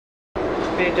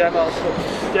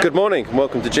Good morning and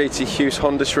welcome to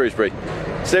JTHughes Shrewsbury.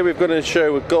 Today we've got to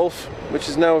show a Golf which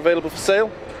is now available for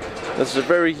sale. This is a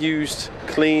very used,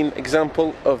 clean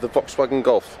example of the Volkswagen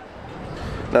Golf.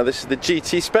 Now this is the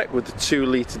GT spec with the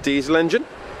 2-litre diesel engine,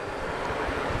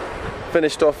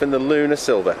 finished off in the Lunar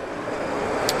Silver.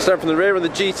 Starting from the rear on the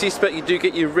GT spec, you do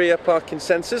get your rear parking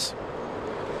sensors.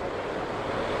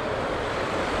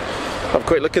 Have a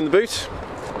quick look in the boot.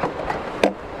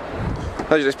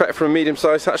 As you'd expect from a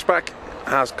medium-sized hatchback, it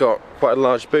has got quite a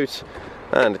large boot,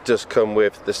 and it does come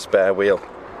with the spare wheel.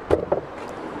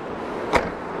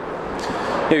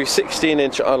 New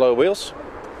 16-inch alloy wheels,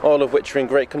 all of which are in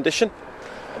great condition.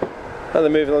 And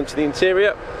then moving on to the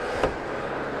interior,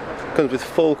 comes with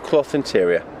full cloth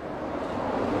interior.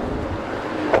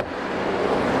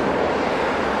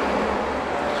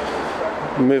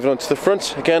 Moving on to the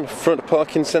front, again, front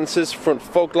parking sensors, front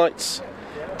fog lights,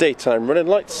 daytime running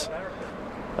lights.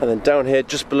 And then down here,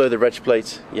 just below the reg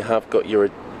plate, you have got your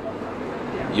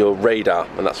radar,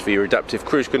 and that's for your adaptive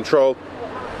cruise control.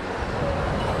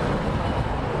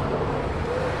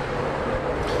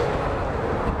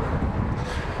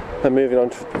 And moving on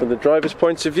from the driver's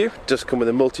point of view, it does come with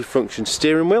a multi-function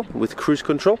steering wheel with cruise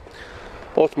control,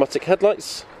 automatic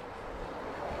headlights,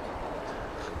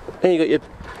 and you got your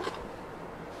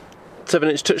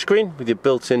 7-inch touchscreen with your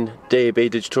built-in DAB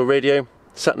digital radio,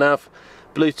 sat-nav,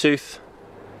 Bluetooth,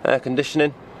 air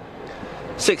conditioning,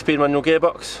 6-speed manual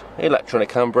gearbox, electronic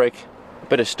handbrake, a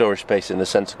bit of storage space in the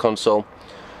centre console.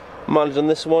 Mileage on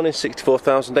this one is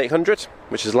 64,800,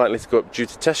 which is likely to go up due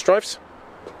to test drives.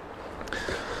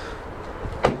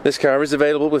 This car is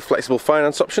available with flexible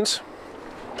finance options.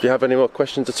 If you have any more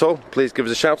questions at all, please give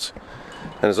us a shout,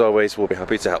 and as always, we'll be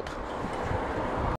happy to help.